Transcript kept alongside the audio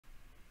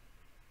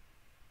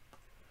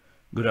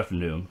Good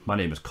afternoon. My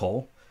name is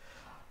Cole.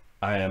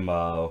 I am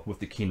with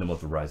the Kingdom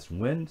of the Rising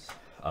Winds,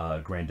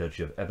 Grand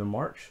Duchy of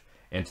Ebonmarch,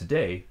 and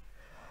today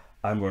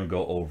I'm going to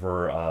go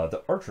over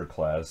the Archer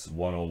class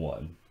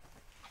 101.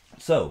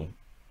 So,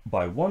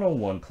 by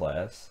 101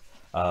 class,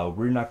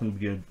 we're not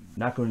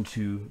going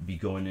to be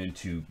going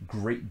into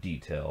great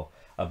detail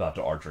about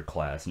the Archer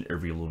class and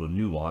every little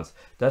nuance.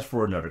 That's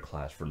for another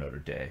class for another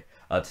day.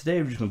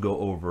 Today we're just going to go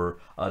over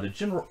the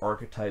general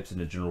archetypes and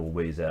the general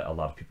ways that a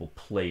lot of people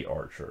play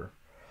Archer.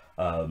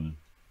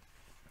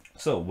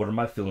 So what are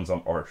my feelings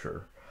on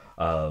Archer?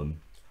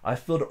 I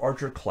feel the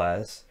Archer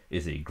class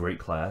is a great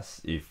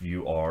class if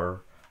you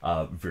are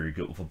very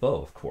good with a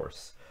bow, of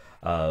course.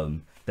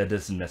 That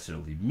doesn't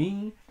necessarily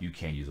mean you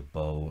can't use a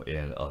bow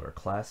in other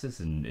classes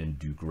and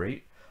do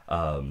great.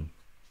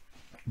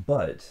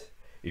 But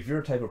if you're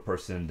a type of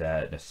person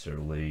that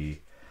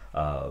necessarily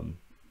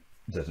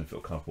doesn't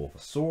feel comfortable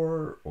with a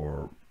sword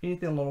or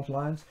anything along those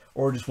lines,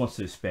 or just wants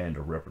to expand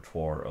a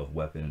repertoire of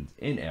weapons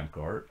in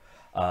Amtgard,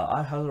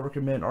 I highly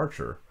recommend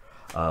Archer.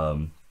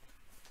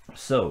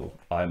 So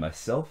I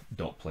myself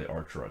don't play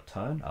Archer a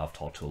ton. I've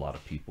talked to a lot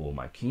of people in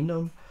my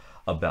kingdom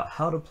about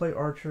how to play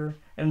Archer,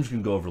 and I'm just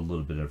gonna go over a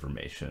little bit of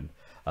information.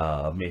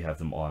 I may have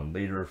them on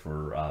later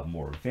for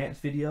more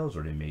advanced videos,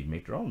 or they may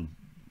make their own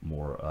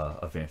more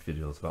advanced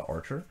videos about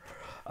Archer,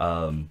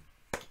 and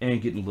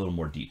get in a little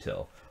more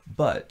detail.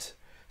 But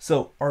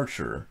so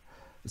Archer,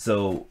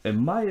 so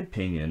in my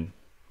opinion,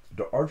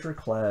 the Archer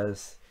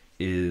class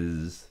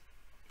is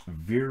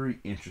very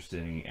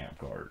interesting in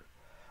Amtgard.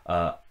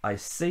 I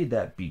say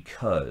that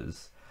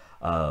because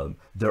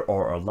there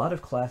are a lot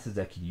of classes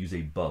that can use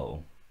a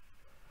bow,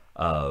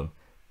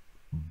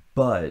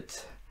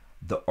 but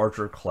the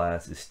Archer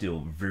class is still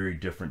very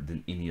different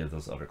than any of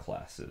those other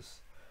classes.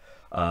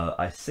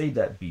 I say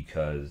that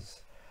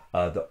because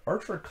the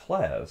Archer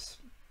class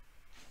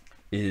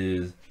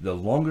is the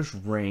longest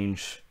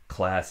range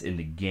class in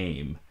the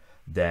game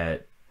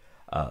that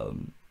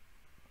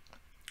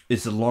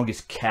it's the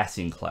longest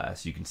casting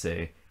class, you can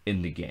say,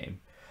 in the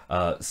game.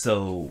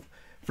 So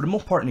for the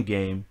most part in the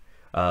game,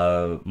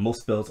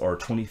 most spells are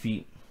 20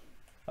 feet,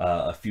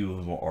 a few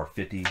of them are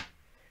 50,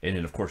 and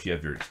then of course you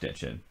have your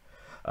extension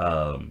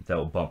that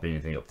will bump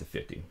anything up to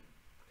 50.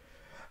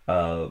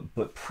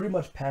 But pretty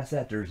much past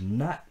that, there's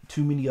not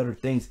too many other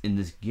things in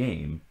this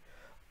game.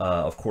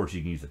 Of course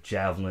you can use a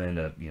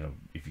javelin, you know,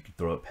 if you can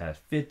throw it past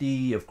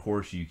 50. Of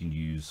course you can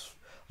use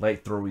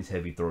light throwies,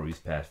 heavy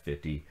throwies past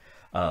 50.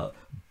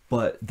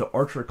 But the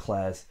Archer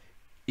class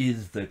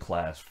is the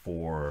class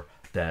for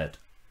that.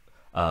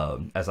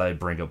 As I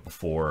bring up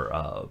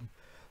before,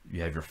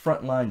 you have your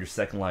front line, your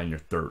second line, your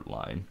third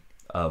line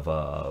of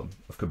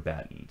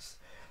combatants.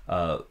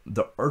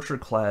 The Archer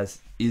class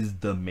is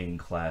the main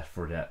class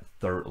for that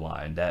third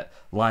line, that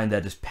line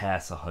that is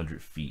past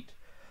 100 feet.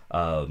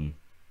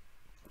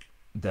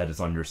 That is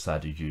on your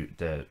side of you,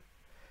 that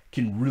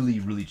can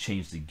really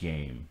change the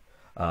game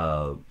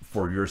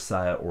for your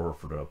side or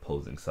for the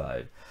opposing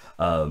side.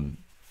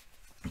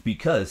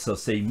 Because, so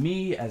say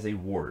me as a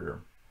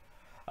warrior,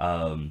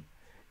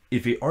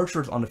 if a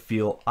archer is on the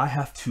field, I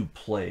have to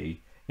play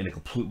in a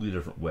completely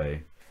different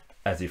way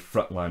as a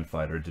frontline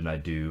fighter than I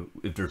do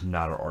if there's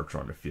not an archer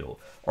on the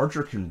field.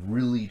 Archer can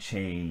really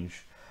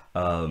change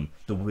the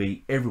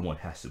way everyone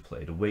has to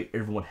play, the way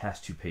everyone has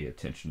to pay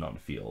attention on the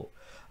field.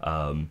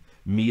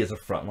 Me as a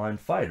frontline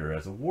fighter,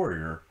 as a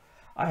warrior,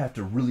 I have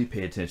to really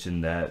pay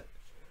attention that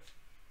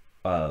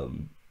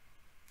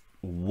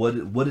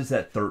what is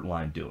that third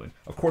line doing?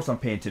 Of course I'm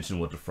paying attention to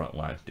what the front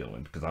line's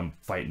doing because I'm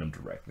fighting them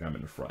directly. I'm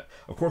in the front.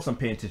 Of course I'm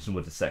paying attention to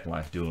what the second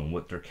line's doing,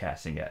 what they're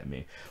casting at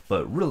me.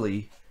 But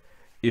really,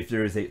 if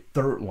there is a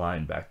third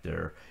line back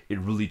there, it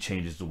really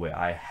changes the way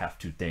I have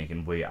to think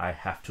and the way I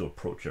have to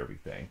approach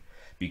everything,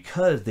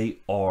 because they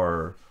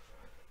are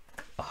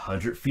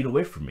 100 feet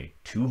away from me,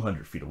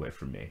 200 feet away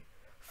from me.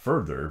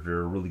 Further, if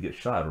you're a really good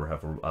shot or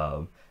have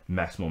a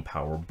maximum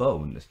power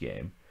bow in this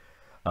game.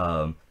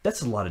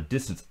 That's a lot of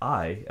distance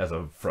I, as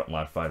a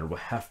frontline fighter, will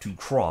have to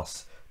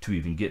cross to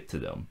even get to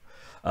them.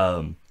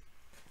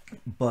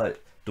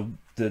 But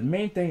the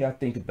main thing I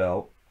think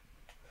about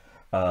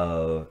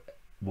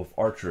with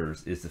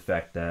archers is the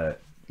fact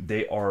that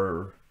they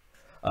are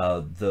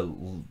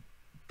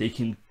they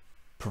can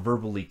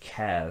proverbially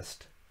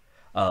cast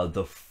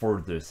the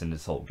furthest in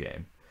this whole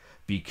game,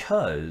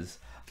 because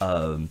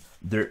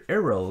their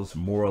arrows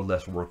more or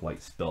less work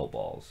like spell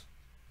balls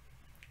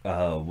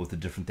with the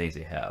different things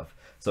they have.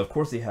 So of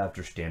course they have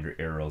their standard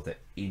arrows that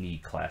any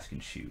class can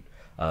shoot,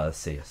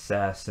 say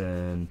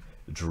assassin,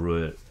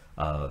 druid,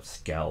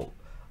 scout.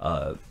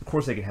 Of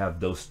course they can have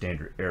those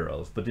standard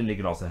arrows, but then they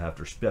can also have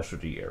their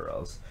specialty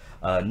arrows.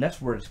 And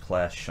that's where this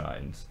class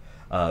shines,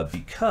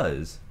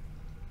 because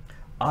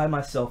I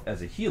myself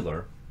as a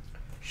healer,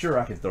 sure,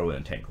 I can throw in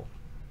a tangle.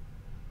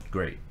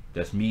 Great.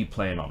 That's me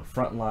playing on the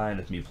front line,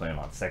 that's me playing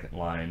on the second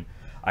line.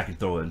 I can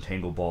throw in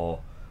tangle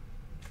ball.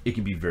 It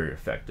can be very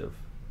effective.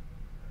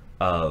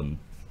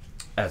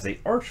 As a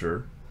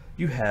archer,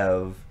 you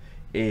have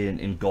an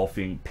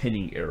engulfing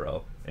pinning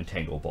arrow and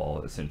tangle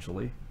ball,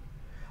 essentially.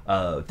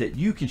 that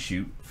you can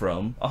shoot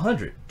from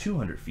 100,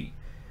 200 feet,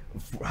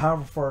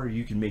 however far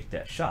you can make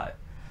that shot.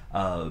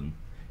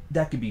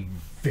 That could be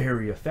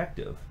very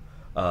effective,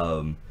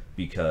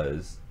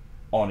 because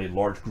on a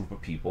large group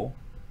of people,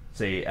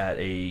 say at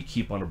a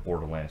keep on a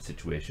borderland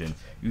situation,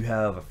 you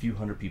have a few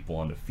hundred people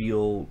on the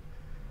field.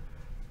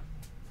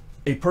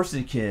 A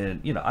person can,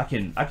 you know, I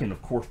can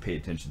of course pay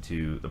attention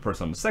to the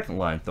person on the second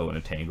line throwing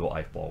a tangle,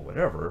 ice ball,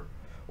 whatever,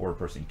 or a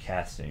person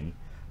casting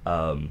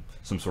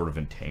some sort of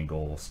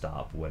entangle,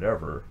 stop,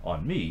 whatever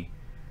on me.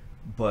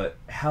 But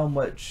how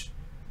much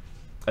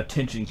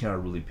attention can I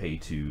really pay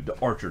to the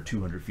archer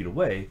 200 feet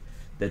away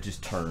that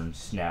just turns,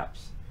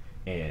 snaps,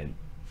 and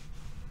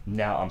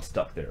now I'm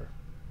stuck there?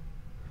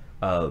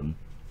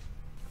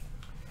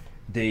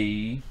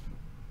 They,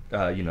 you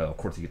know, of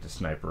course you get the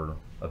sniper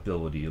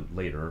ability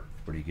later,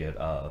 where you get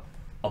a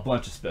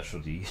bunch of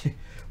specialty,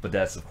 but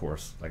that's of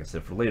course, like I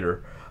said, for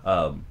later.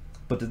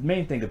 But the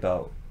main thing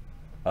about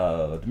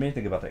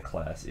that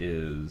class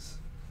is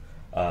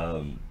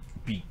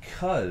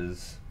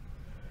because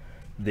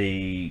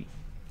they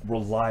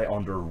rely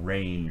on their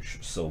range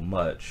so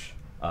much,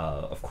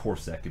 of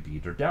course that could be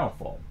their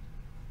downfall.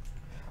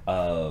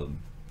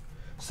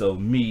 So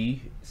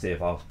me, say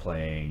if I was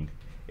playing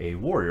a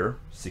warrior,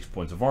 6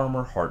 points of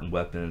armor, heart and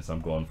weapons,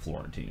 I'm going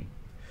Florentine.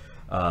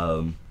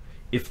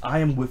 If I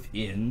am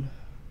within,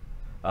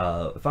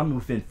 if I'm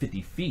within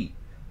 50 feet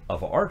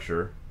of an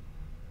archer,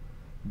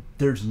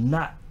 there's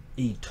not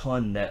a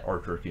ton that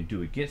archer can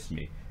do against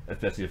me,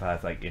 especially if I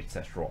have like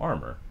ancestral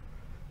armor.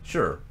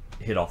 Sure,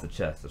 hit off the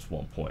chest, that's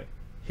 1 point.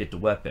 Hit the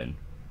weapon,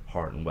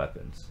 heart and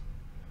weapons.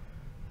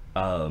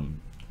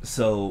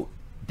 So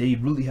they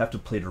really have to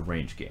play the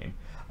range game.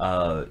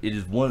 It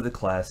is one of the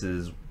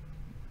classes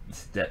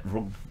that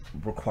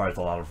requires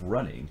a lot of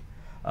running,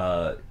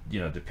 you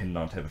know, depending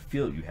on the type of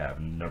field you have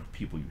and the number of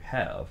people you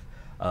have,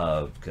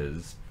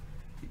 because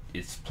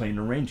it's playing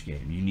a range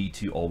game. You need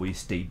to always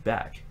stay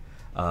back.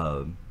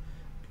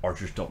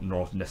 Archers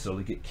don't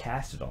necessarily get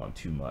casted on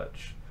too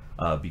much,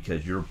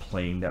 because you're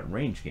playing that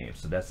range game.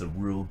 So that's a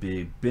real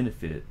big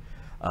benefit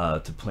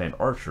to playing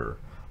archer.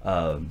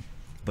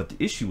 But the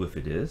issue with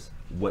it is,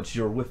 once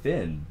you're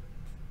within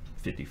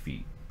 50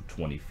 feet,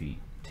 20 feet,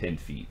 10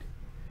 feet,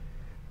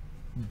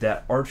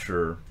 that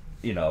archer,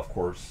 you know, of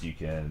course you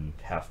can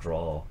half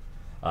draw,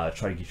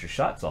 try to get your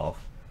shots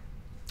off,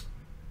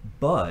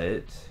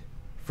 but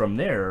from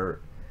there,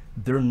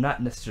 they're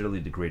not necessarily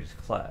the greatest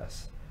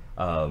class.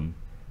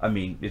 I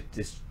mean,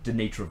 it's the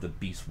nature of the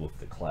beast with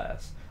the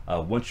class.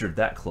 Once you're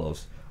that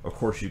close, of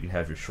course you can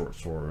have your short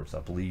swords. I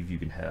believe you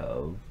can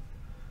have,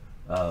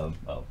 oh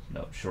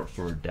no, short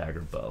sword,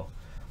 dagger, bow.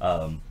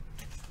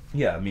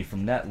 Yeah, I mean,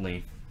 from that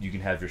length, you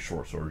can have your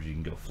short swords, you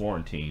can go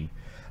Florentine.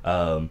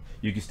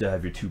 You can still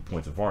have your 2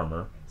 points of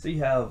armor, so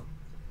you have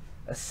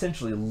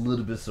essentially a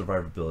little bit of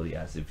survivability,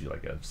 as if you're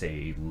like a,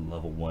 say,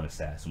 level 1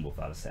 assassin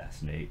without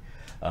assassinate.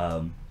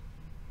 But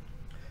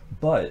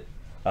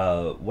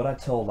what I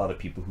tell a lot of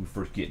people who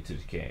first get into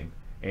the game,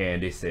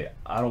 and they say,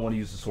 I don't want to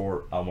use a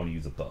sword, I want to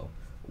use a bow.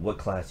 What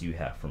class do you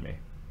have for me?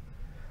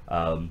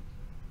 A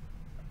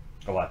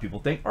lot of people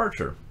think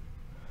archer,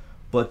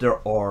 but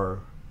there are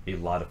a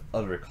lot of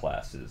other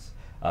classes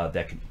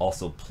that can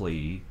also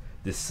play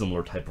this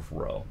similar type of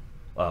role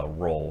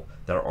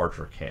that an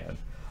archer can.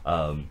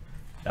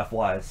 That's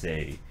why I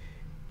say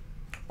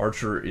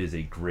archer is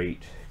a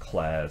great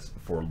class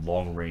for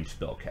long-range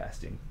spell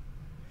casting.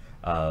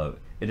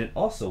 And then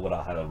also what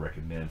I highly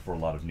recommend for a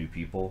lot of new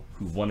people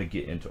who want to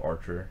get into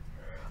archer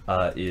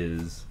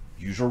is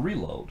use your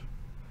reload.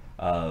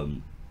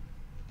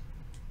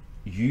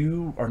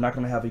 You are not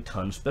going to have a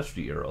ton of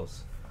specialty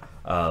arrows.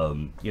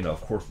 You know,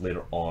 of course,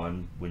 later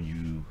on, when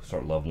you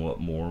start leveling up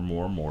more and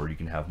more and more, you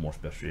can have more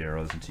specialty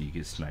arrows until you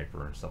get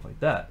sniper and stuff like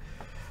that.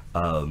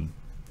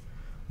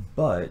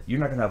 But you're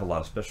not going to have a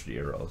lot of specialty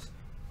arrows.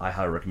 I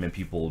highly recommend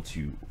people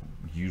to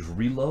use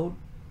reload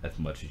as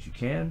much as you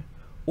can,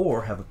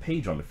 or have a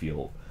page on the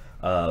field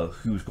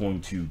who's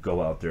going to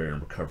go out there and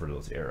recover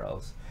those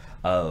arrows.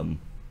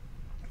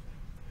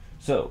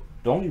 So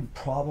the only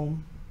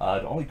problem,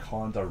 the only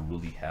cons I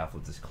really have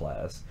with this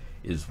class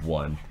is,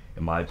 one,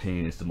 in my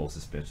opinion, it's the most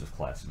expensive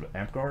class of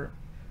Amtgard,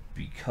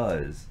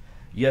 because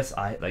yes,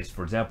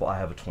 for example, I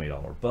have a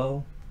 $20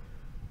 bow,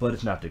 but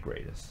it's not the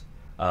greatest.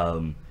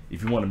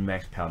 If you want a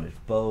max poundage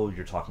bow,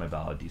 you're talking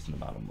about a decent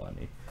amount of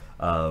money.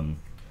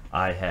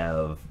 I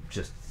have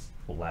just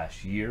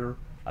last year,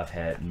 I've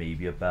had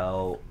maybe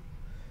about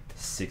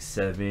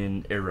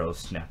 6-7 arrows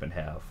snap in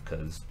half,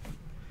 because,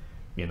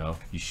 you know,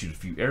 you shoot a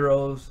few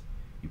arrows,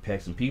 you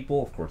peg some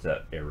people, of course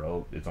that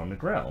arrow is on the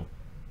ground.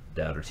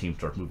 The other team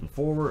starts moving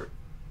forward,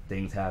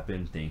 things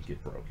happen, things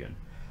get broken.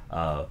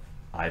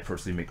 I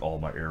personally make all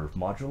my arrows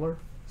modular,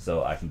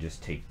 so I can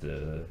just take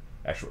the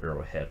actual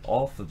arrowhead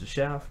off of the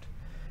shaft,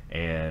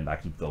 and I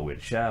can throw away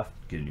the shaft,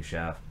 get a new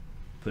shaft,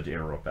 put the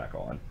arrow back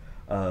on,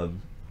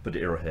 put the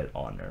arrowhead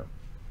on there.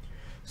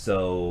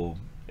 So,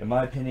 in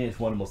my opinion, it's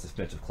one of the most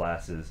expensive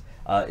classes.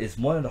 It's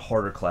one of the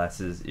harder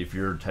classes if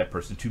you're the type of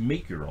person to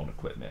make your own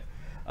equipment.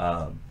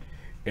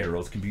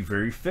 Arrows can be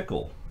very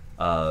fickle.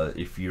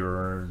 If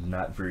you're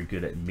not very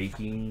good at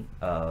making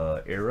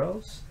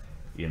arrows,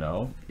 you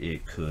know,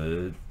 it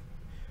could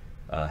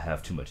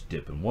have too much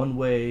dip in one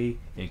way,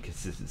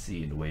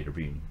 inconsistency in the way they're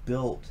being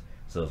built,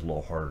 so it's a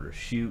little harder to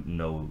shoot and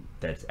know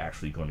that's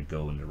actually going to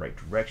go in the right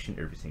direction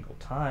every single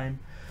time.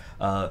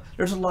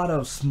 There's a lot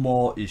of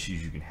small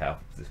issues you can have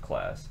with this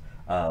class,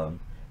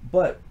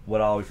 but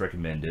what I always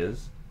recommend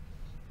is,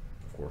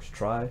 of course,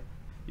 try.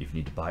 If you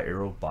need to buy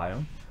arrows, buy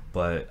them,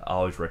 but I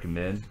always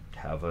recommend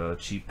have a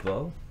cheap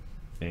bow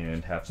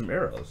and have some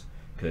arrows,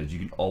 because you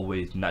can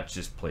always not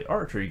just play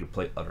archer, you can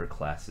play other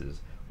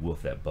classes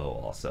with that bow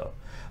also.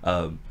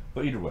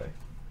 But either way,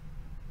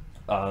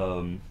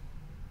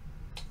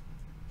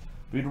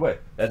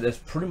 that's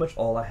pretty much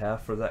all I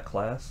have for that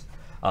class.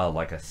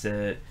 Like I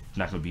said, it's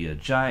not going to be a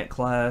giant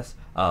class.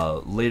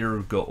 Later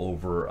go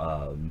over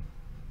a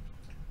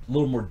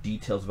little more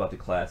details about the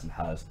class and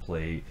how it's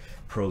played,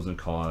 pros and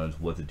cons,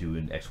 what to do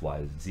in X,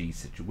 Y, Z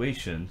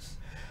situations.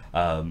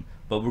 But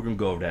we're going to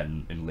go over that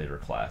in later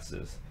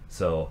classes.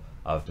 So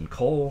I've been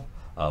Cole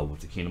with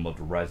the Kingdom of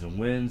the Rising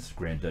Winds,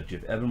 Grand Duchy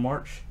of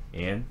Ebonmarch,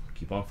 and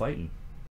keep on fighting.